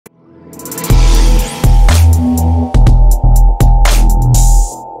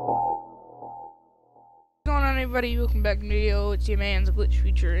everybody, welcome back to the video. It's your man's Glitch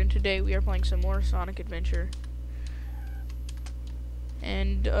Feature, and today we are playing some more Sonic Adventure.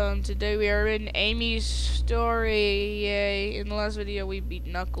 And today we are in Amy's story. Yay! In the last video we beat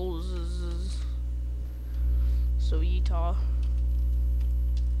Knuckles. So yeehaw.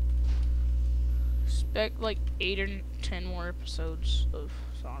 Expect like 8 or 10 more episodes of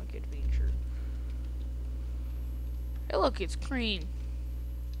Sonic Adventure. Hey look, it's green.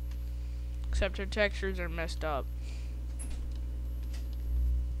 Except her textures are messed up.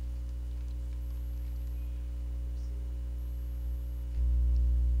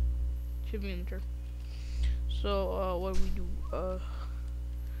 Should be in there. So, what do we do?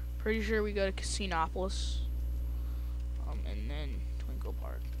 Pretty sure we go to Casinopolis. And then Twinkle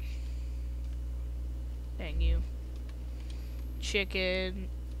Park. Dang you. Chicken.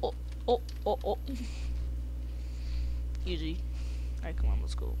 Oh. Easy. Alright, come on,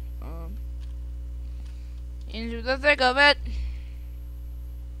 let's go. Into the thick of it.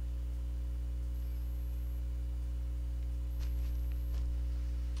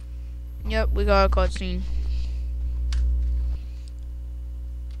 Yep, we got a cutscene.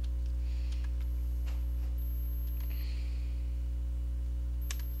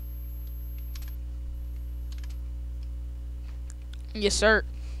 Yes, sir.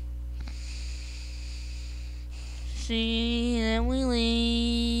 See, and we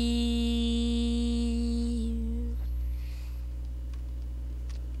leave.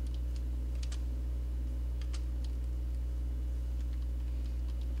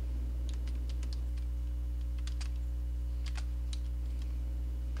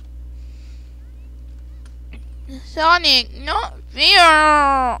 Sonic, not fear.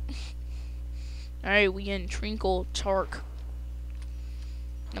 Alright, we in Twinkle Park.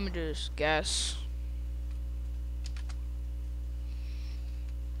 Let me just guess.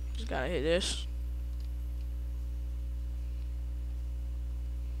 Just gotta hit this.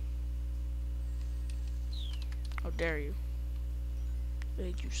 How dare you? I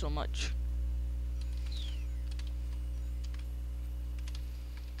hate you so much.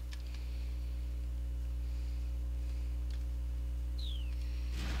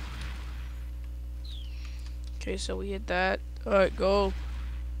 Okay, so we hit that. Alright, go.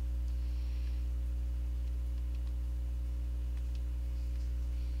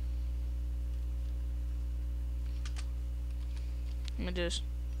 Let me just.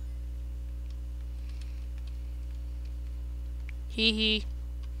 Hee.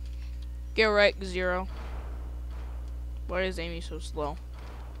 Get right, Zero. Why is Amy so slow?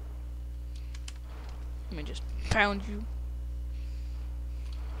 Let me just pound you.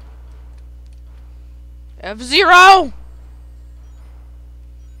 F-Zero!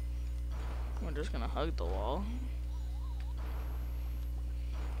 We're just gonna hug the wall.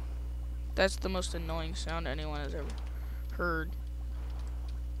 That's the most annoying sound anyone has ever heard.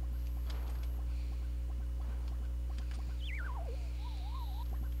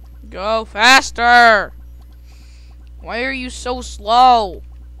 Go faster! Why are you so slow?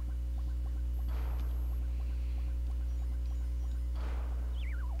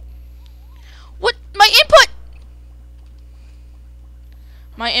 What?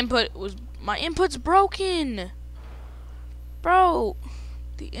 My input's broken. Bro,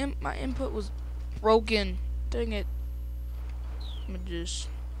 my input was broken. Dang it. I'm gonna just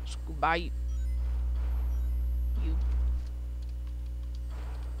go by you.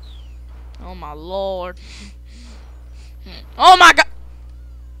 Oh my lord. Oh my god.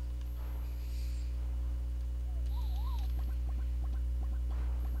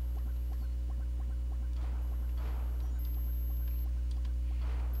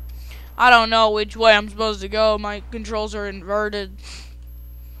 I don't know which way I'm supposed to go. My controls are inverted.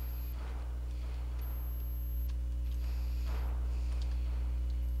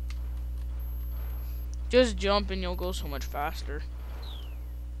 Just jump and you'll go so much faster.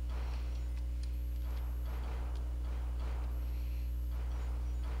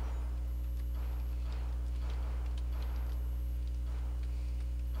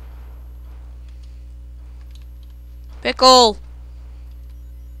 Pickle!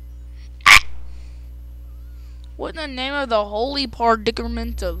 What in the name of the holy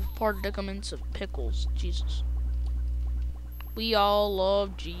predicament of pickles? Jesus. We all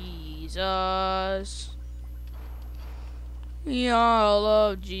love Jesus. We all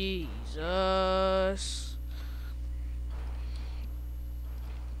love Jesus.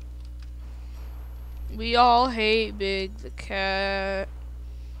 We all hate Big the Cat.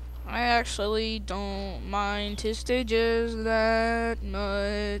 I actually don't mind his stages that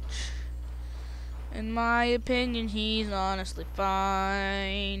much. In my opinion, he's honestly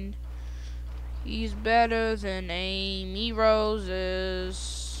fine. He's better than Amy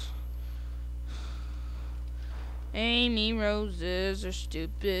Roses. Amy Roses are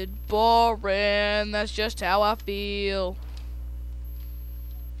stupid, boring. That's just how I feel.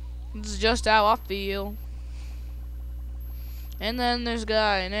 This is just how I feel. And then there's a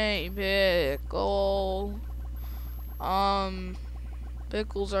guy named Pickle.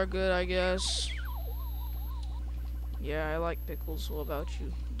 Pickles are good, I guess. Yeah, I like pickles. What about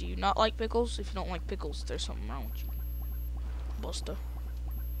you? Do you not like pickles? If you don't like pickles, there's something wrong with you. Busta.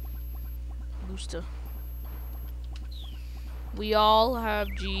 Boosta. We all have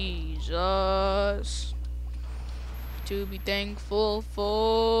Jesus to be thankful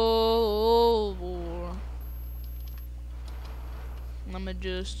for. Let me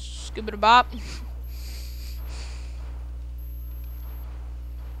just skip it a bop.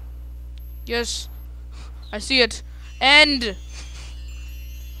 Yes, I see it. End.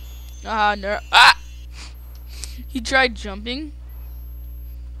 No. Ah! He tried jumping.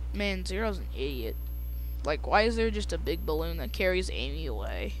 Man, Zero's an idiot. Like, why is there just a big balloon that carries Amy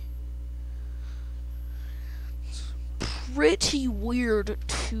away? It's pretty weird,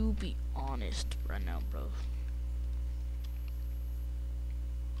 to be honest, right now, bro.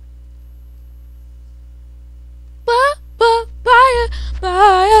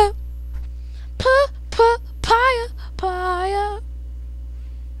 Papaya.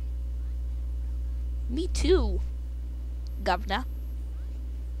 Me too, governor.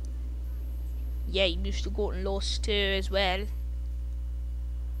 Yeah, you must have gotten lost too as well.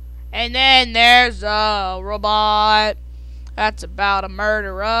 And then there's a robot that's about to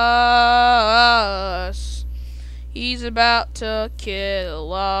murder us. He's about to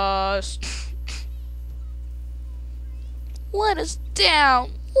kill us. Let us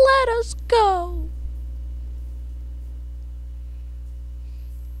down. Let us go.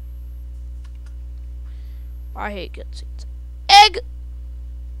 I hate cutscenes. Egg.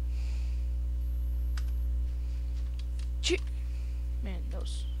 Man,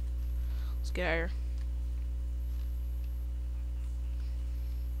 those. Let's get out of here.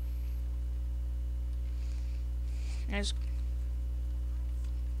 Nice.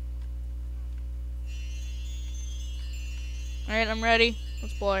 Alright, I'm ready.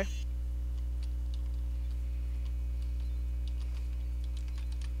 Let's play.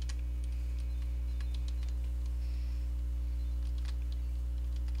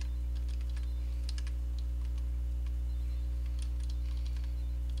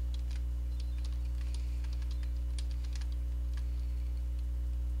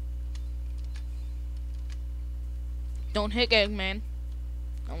 Don't hit Eggman.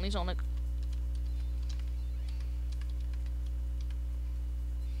 Only Sonic.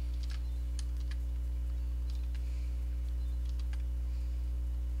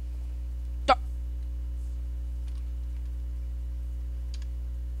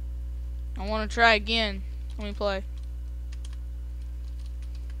 I want to try again. Let me play.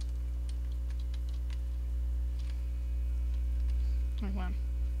 Come on.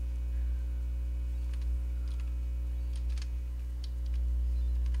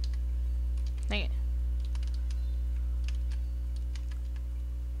 Dang it.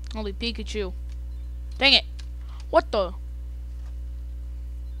 Only Pikachu. Dang it. What the?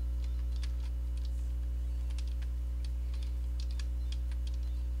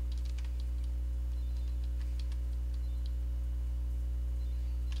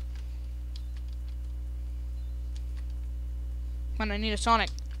 Man, I need a Sonic.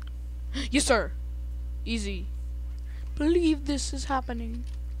 Yes, sir. Easy. Believe this is happening.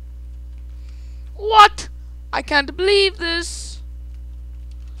 What? I can't believe this.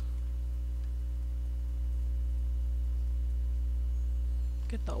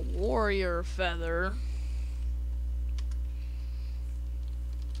 Get the warrior feather.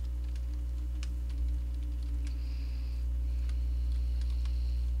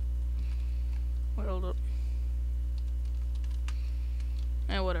 Wait, hold up.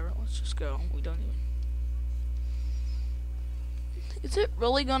 Whatever. Let's just go. We don't even. Is it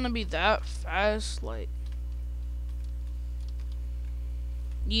really gonna be that fast? Like,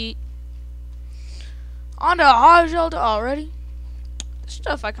 yeet. On to hard shelter already. This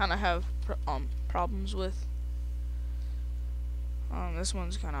stuff I kind of have problems with. This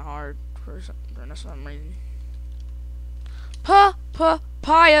one's kind of hard for some reason.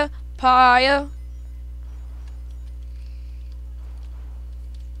 Papaya.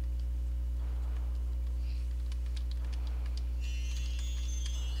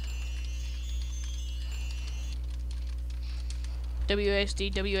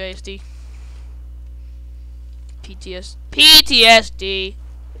 WASD. PTSD.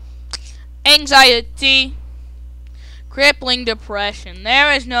 Anxiety. Crippling depression.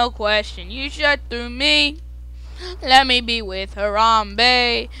 There is no question. You shut through me. Let me be with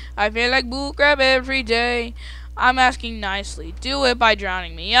Harambe. I feel like bullcrap every day. I'm asking nicely. Do it by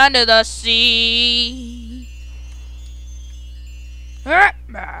drowning me under the sea. Let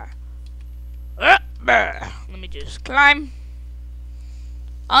me just climb.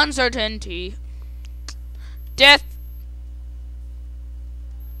 Uncertainty. Death.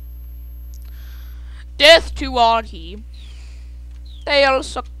 Death to all he. They all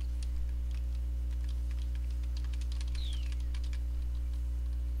suck.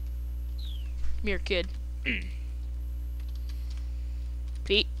 Come here, kid.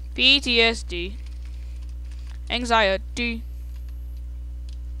 PTSD. Anxiety.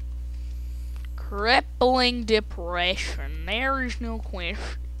 Crippling depression. There is no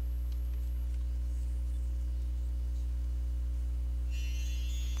question.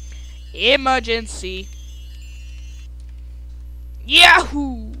 Emergency.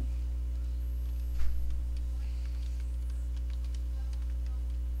 Yahoo!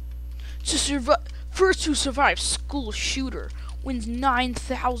 First to survive school shooter wins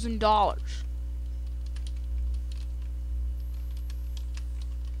 $9,000.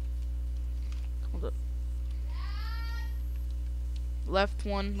 Hold up. Left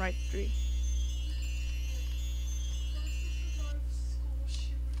one, right three.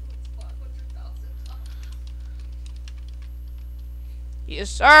 Yes,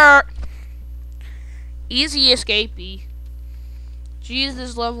 sir. Easy escapee. Jeez,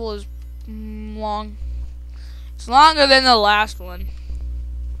 this level is long. It's longer than the last one.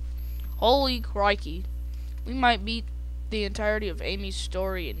 Holy crikey. We might beat the entirety of Amy's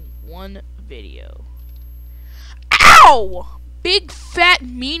story in one video. Ow! Big fat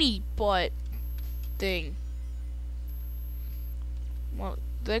meanie butt thing. Well,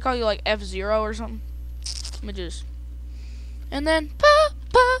 do they call you like F-Zero or something? Let me just... And then,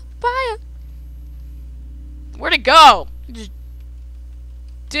 fire. Where'd it go? It just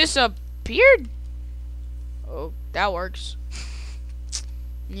disappeared? Oh, that works.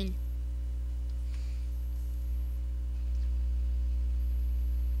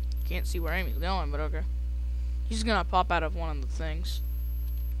 Can't see where Amy's going, but okay. He's gonna pop out of one of the things.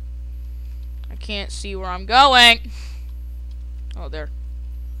 I can't see where I'm going. Oh, there.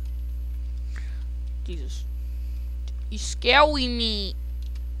 Jesus. You scaring me.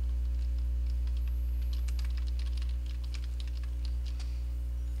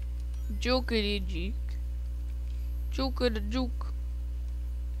 Jokey jeek. Joker the juke.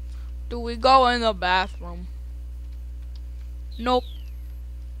 Do we go in the bathroom? Nope.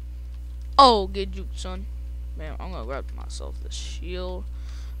 Oh, get juked, son. Man, I'm gonna grab myself the shield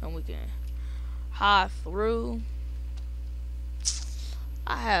and we can hide through.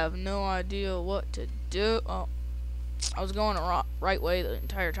 I have no idea what to do. Oh. I was going the right way the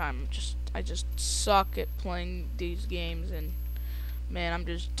entire time. I just suck at playing these games, and man, I'm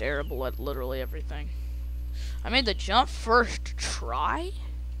just terrible at literally everything. I made the jump first try.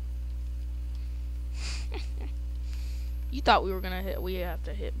 You thought we were gonna hit? We have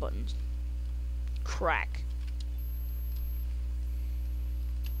to hit buttons. Crack.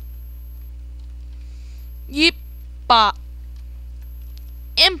 Yip bop.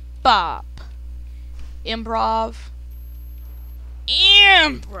 Impop. Improv.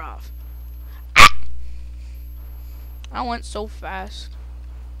 Improv. Ah! I went so fast.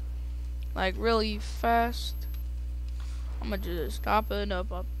 Like really fast. I'm gonna just hop it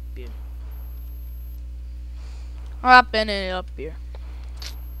up here. Hopping it up here.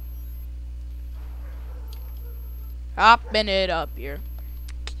 Hopping it up here.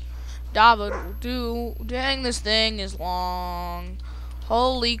 Do. Dang, this thing is long.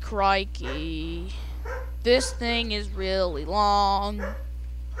 Holy crikey. This thing is really long.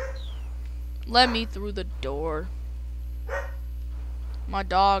 Let me through the door. My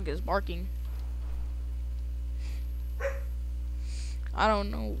dog is barking. I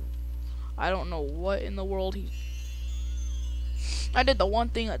don't know what in the world I did the one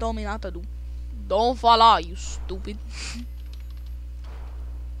thing I told me not to do. Don't fall out, you stupid.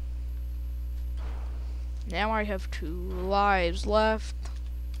 Now I have 2 lives left.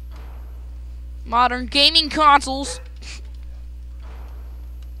 Modern gaming consoles.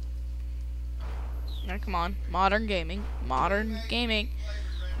 Now come on, modern gaming, modern gaming,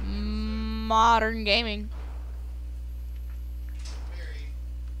 modern gaming.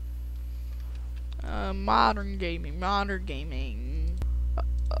 Modern gaming.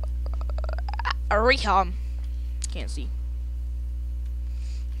 Rehab. Can't see.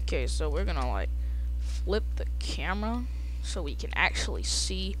 Okay, so we're gonna like flip the camera so we can actually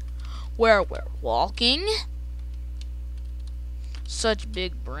see where we're walking. Such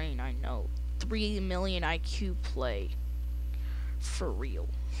big brain, I know. 3 million IQ play. For real.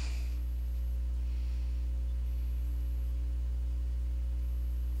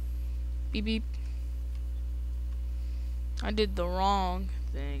 Beep beep. I did the wrong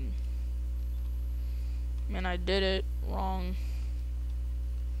thing. Man, I did it wrong.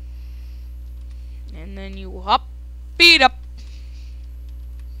 And then you hop, beat up.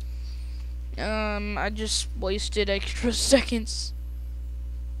 I just wasted extra seconds.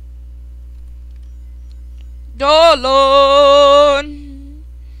 Oh Lord,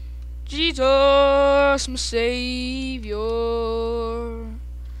 Jesus, my Savior,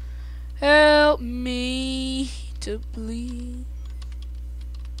 help me to bleed.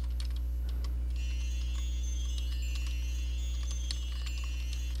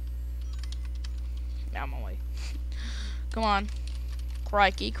 Out my way. Come on.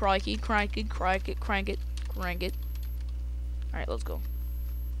 Crikey, crikey, crikey, crikey, crank it, crank it. Alright, let's go.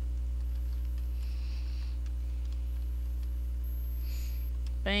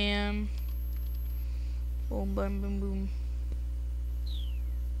 Bam. Boom, boom, boom, boom.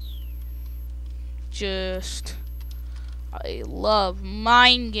 I love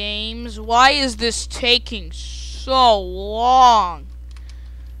mind games. Why is this taking so long?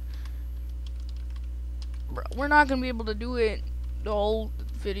 Bro, we're not gonna be able to do it the whole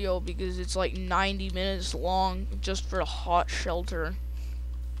video because it's like 90 minutes long just for a hot shelter.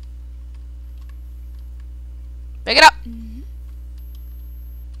 Pick it up!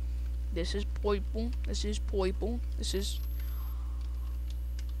 This is purple. This is purple. This is...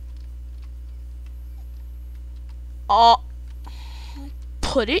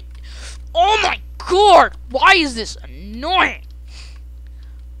 put it... Oh my god! Why is this annoying?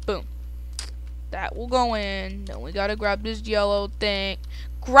 Boom. That will go in. Then we gotta grab this yellow thing.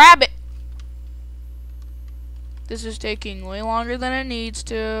 Grab it! This is taking way longer than it needs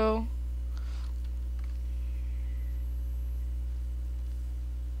to.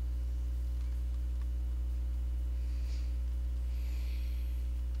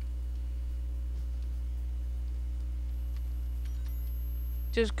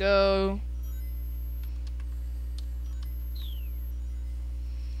 Just go.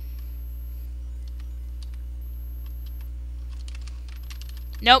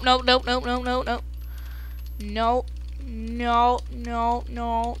 Nope, nope, nope, nope, nope, nope, nope. Nope. No, no,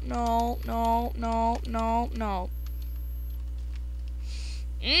 no, no, no, no, no, no.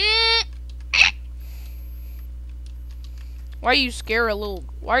 Why are you scared a little?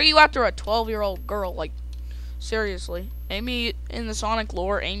 Why are you after a 12-year-old girl? Like, seriously. Amy, in the Sonic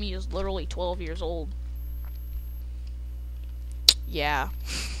lore, Amy is literally 12 years old. Yeah.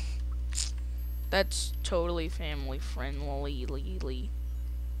 That's totally family friendly.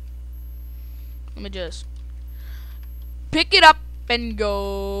 Let me just pick it up and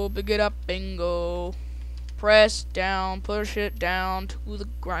go. Pick it up and go. Press down, push it down to the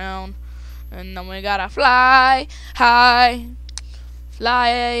ground. And then we gotta fly high.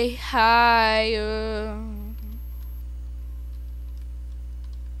 Fly higher.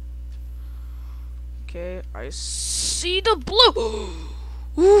 Okay, I see the blue.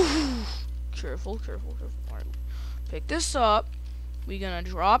 Ooh. Careful, careful, careful. Alright, pick this up. We're gonna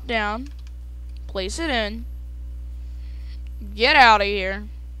drop down. Place it in. Get out of here.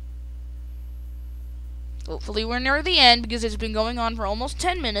 Hopefully we're near the end because it's been going on for almost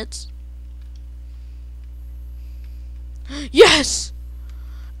 10 minutes. Yes!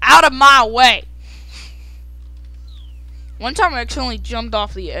 Out of my way! One time I accidentally jumped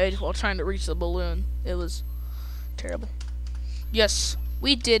off the edge while trying to reach the balloon. It was terrible. Yes,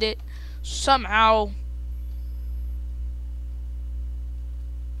 we did it. Somehow.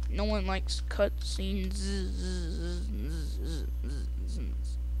 No one likes cutscenes.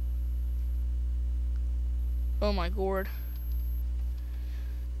 Oh my god.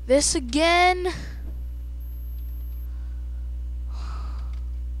 This again?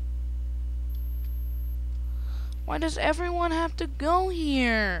 Why does everyone have to go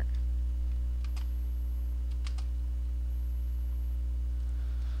here?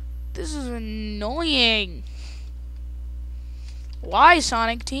 This is annoying. Why,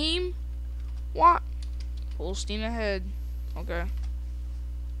 Sonic Team? What? Full steam ahead. Okay.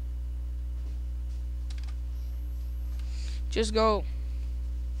 Just go.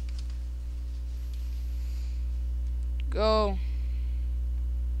 Go.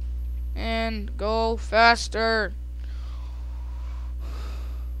 And go faster.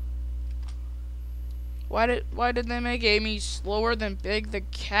 Why did they make Amy slower than Big the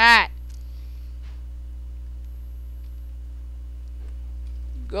Cat?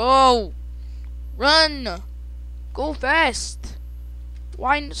 Go. Run. Go fast.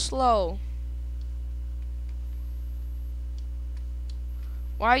 Wind slow.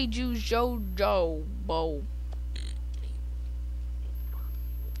 Why'd you Jojo Bo?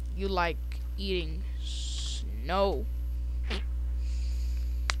 You like eating snow?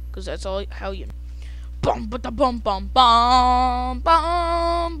 Cause that's all how you. Bum ba da bum bum bum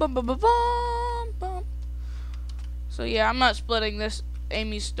bum bum bum bum bum. So yeah, I'm not splitting this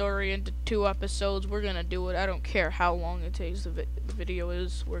Amy's story into 2 episodes. We're gonna do it. I don't care how long it takes. The video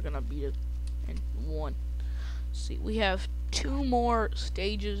is. We're gonna beat it in 1. See, we have 2 more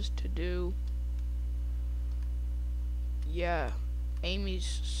stages to do. Yeah,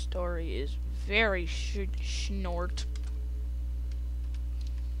 Amy's story is very snort.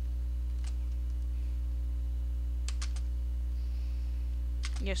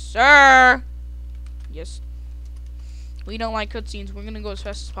 Yes, sir. Yes. We don't like cutscenes. We're gonna go as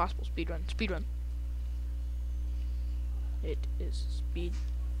fast as possible. Speedrun. Speedrun. It is speed.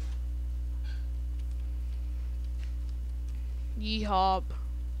 Yeehaw.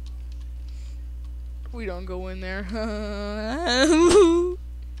 We don't go in there.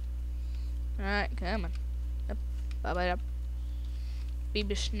 Alright, come on. Up. Up.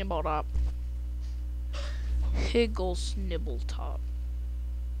 Baby snibble top. Higgle snibble top.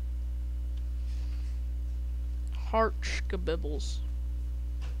 Heart skabibbles.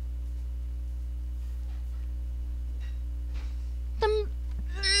 The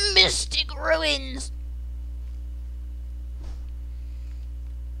mystic ruins.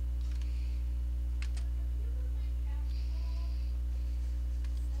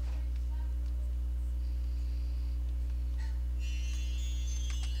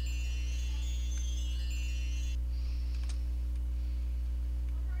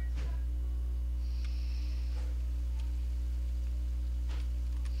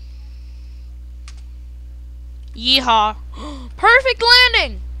 Yeehaw. Perfect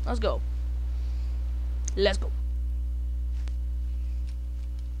landing. Let's go. Let's go.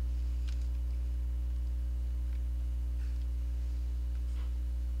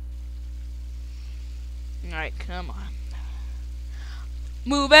 Alright, come on.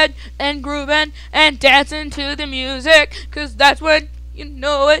 Moving and grooving and dancing to the music, 'cause that's when you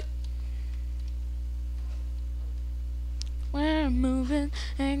know it. We're moving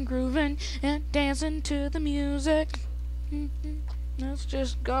and grooving and dancing to the music. Let's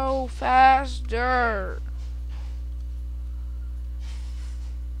just go faster.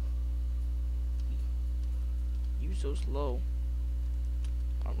 You so slow.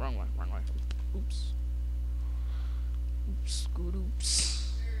 Oh, wrong way, wrong way. Oops. Oops, good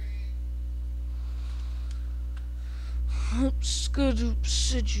oops. Oops, good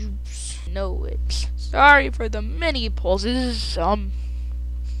oops, oops. Know it. Sorry for the many pauses.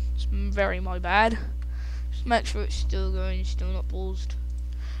 It's very my bad. Just make sure it's still going, still not paused.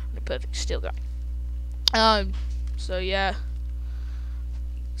 Perfect, still going. So yeah.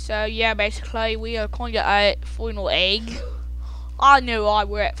 Basically we are kind of at final egg. I know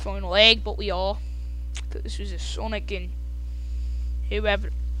we're at final egg, but we are. But this was a Sonic and whoever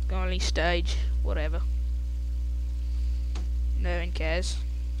only stage, whatever. No one cares.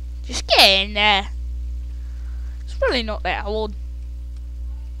 Just get in there. It's really not that hard.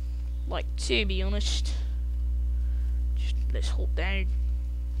 Like, to be honest. Just let's hold down.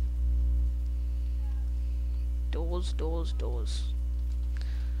 Doors, doors, doors.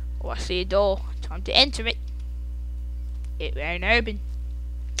 Oh, I see a door. Time to enter it. It won't open.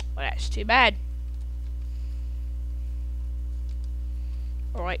 Well, that's too bad.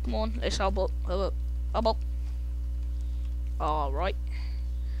 Alright, come on. Let's hop up. Hop up. Alright.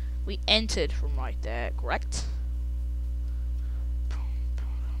 We entered from right there, correct?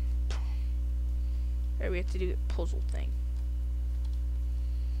 There we have to do a puzzle thing.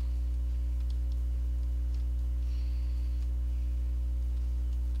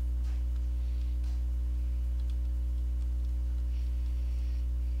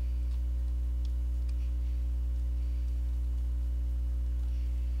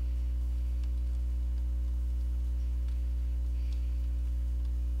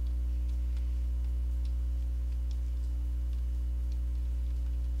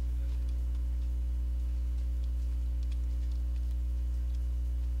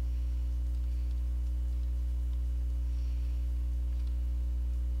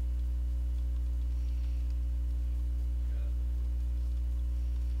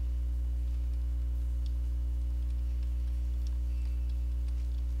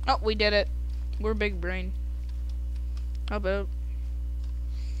 Oh, we did it. We're big brain. How about?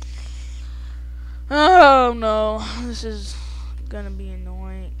 Oh no, this is gonna be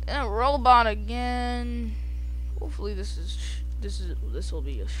annoying. And a robot again. Hopefully this will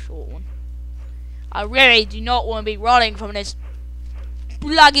be a short one. I really do not want to be running from this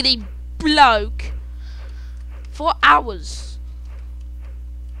bloody bloke for hours.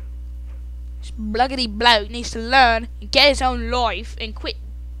 This bloody bloke needs to learn and get his own life and quit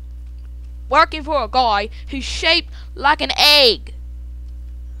working for a guy who's shaped like an egg.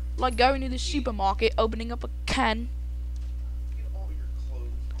 Like going to the supermarket, opening up a can.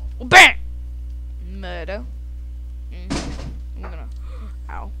 Bam! Murder. I'm gonna.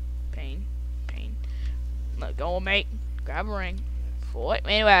 Ow. Pain. Pain. Let go, mate. Grab a ring. For it.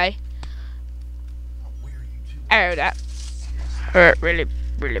 Anyway. Oh, that hurt really,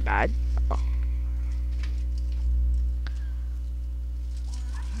 really bad. Oh.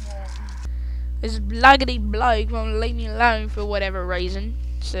 This bloody bloke won't leave me alone for whatever reason.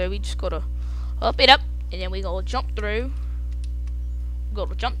 So we just gotta up it up, and then we gotta jump through.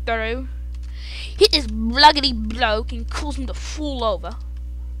 Gotta jump through. Hit this bloody bloke and cause him to fall over.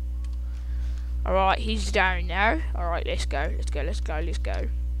 Alright, he's down now. Alright, let's go. Let's go, let's go, let's go.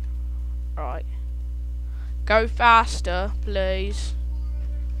 Alright. Go faster, please.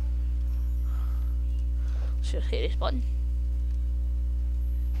 Let's just hit this button.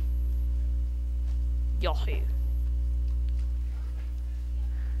 Yahoo.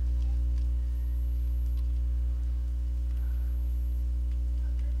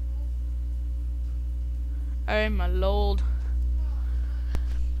 Oh my lord.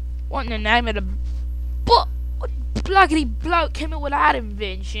 What in the name of the what bloody bloke came up with that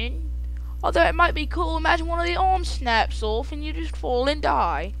invention? Although it might be cool, imagine one of the arms snaps off and you just fall and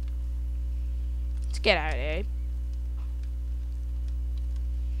die. Let's get out of here.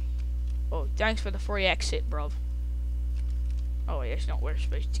 Oh, thanks for the free exit, bruv. Oh yeah, it's not where we're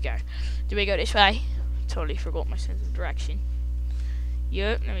supposed to go. Do we go this way? Totally forgot my sense of direction.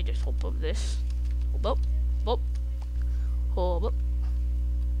 Yep, let me just hop up this. Hop up. Hop. Hop up.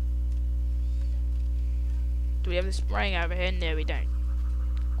 Do we have the spring over here? No, we don't.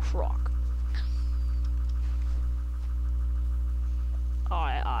 Croc.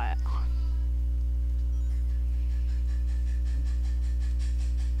 Alright.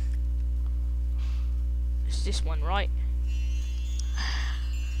 It's this one, right?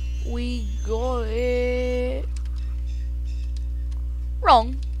 We got it.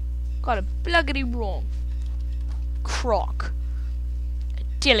 Wrong. Got it bloody wrong. Croc.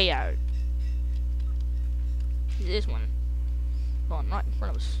 Dealio. This one. One right in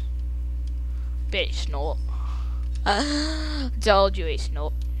front of us. Bet it's not. Told you it's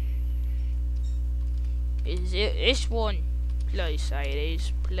not. Is it this one? Please say it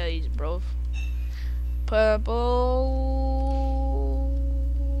is. Please, bruv. Purple.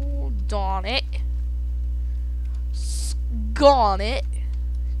 Darn it. Gone it.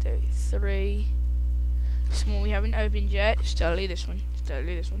 33. This one we haven't opened yet. It's totally this one. It's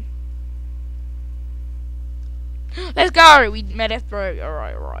totally this one. Let's go! We made it through.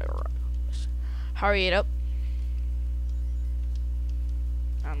 Alright. Let's hurry it up.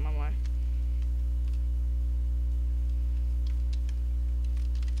 Out of my way.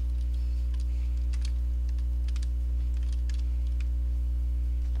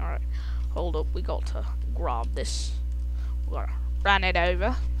 Alright. Hold up. We got to grab this. We gotta run it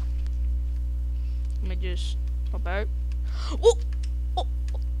over. Let me just hop out. Oh!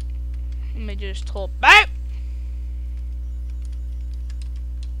 Let me just hop out.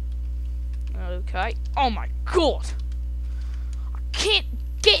 Okay. Oh my god! I can't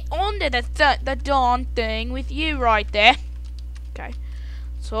get onto the darn thing with you right there. Okay.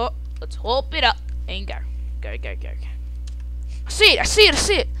 So let's hop it up and go. Go. I see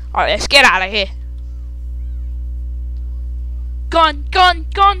it. Alright, let's get out of here. Gone.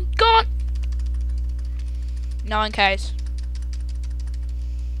 9Ks.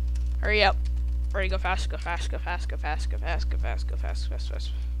 Hurry up. Hurry, go fast.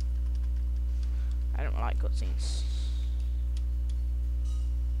 I don't like cutscenes.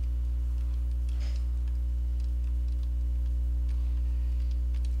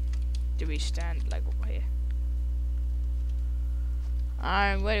 Do we stand like over here?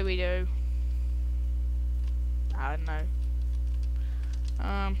 What do we do? I don't know.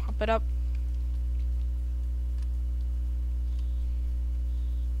 Hop it up.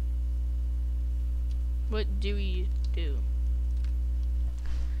 What do we do?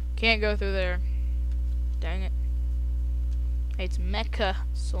 Can't go through there. Dang it. It's Mecha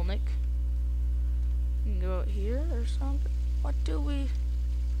Sonic. We can go out here or something. What do we...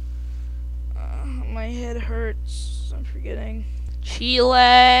 my head hurts. I'm forgetting.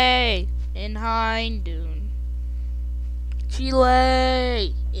 Chile in Hind Dune.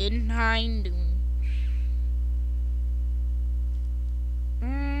 Chile in Hindu.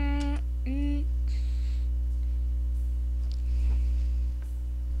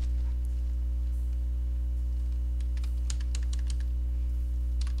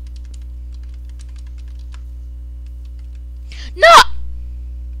 No!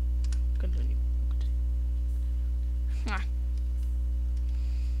 Continue. Ah.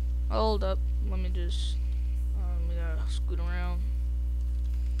 Hold up. Let me just. We gotta scoot around.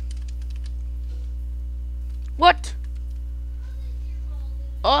 What?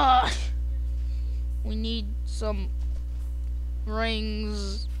 Ugh. We need some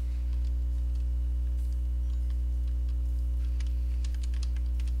rings.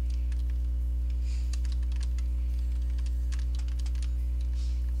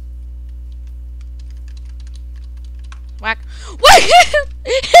 Whack. Wait!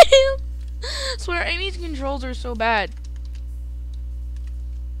 Swear, Amy's controls are so bad.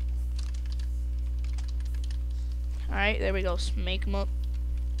 Alright, there we go. Make them up.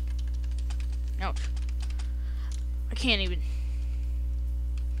 Ouch. I can't even.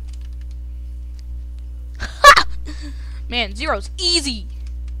 Man, zero's easy.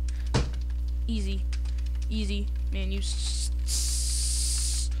 Easy. Easy. Man, you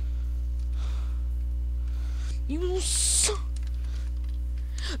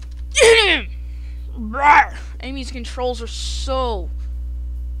Amy's controls are so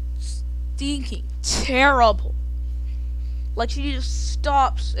stinking terrible. Like, she just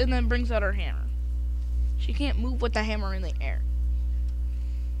stops and then brings out her hammer. She can't move with the hammer in the air.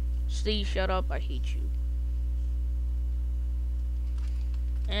 Steve, shut up. I hate you.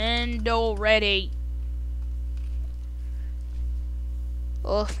 And already.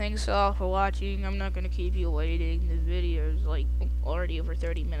 Well, thanks all for watching. I'm not gonna keep you waiting. The video is like already over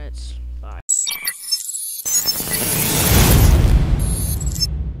 30 minutes.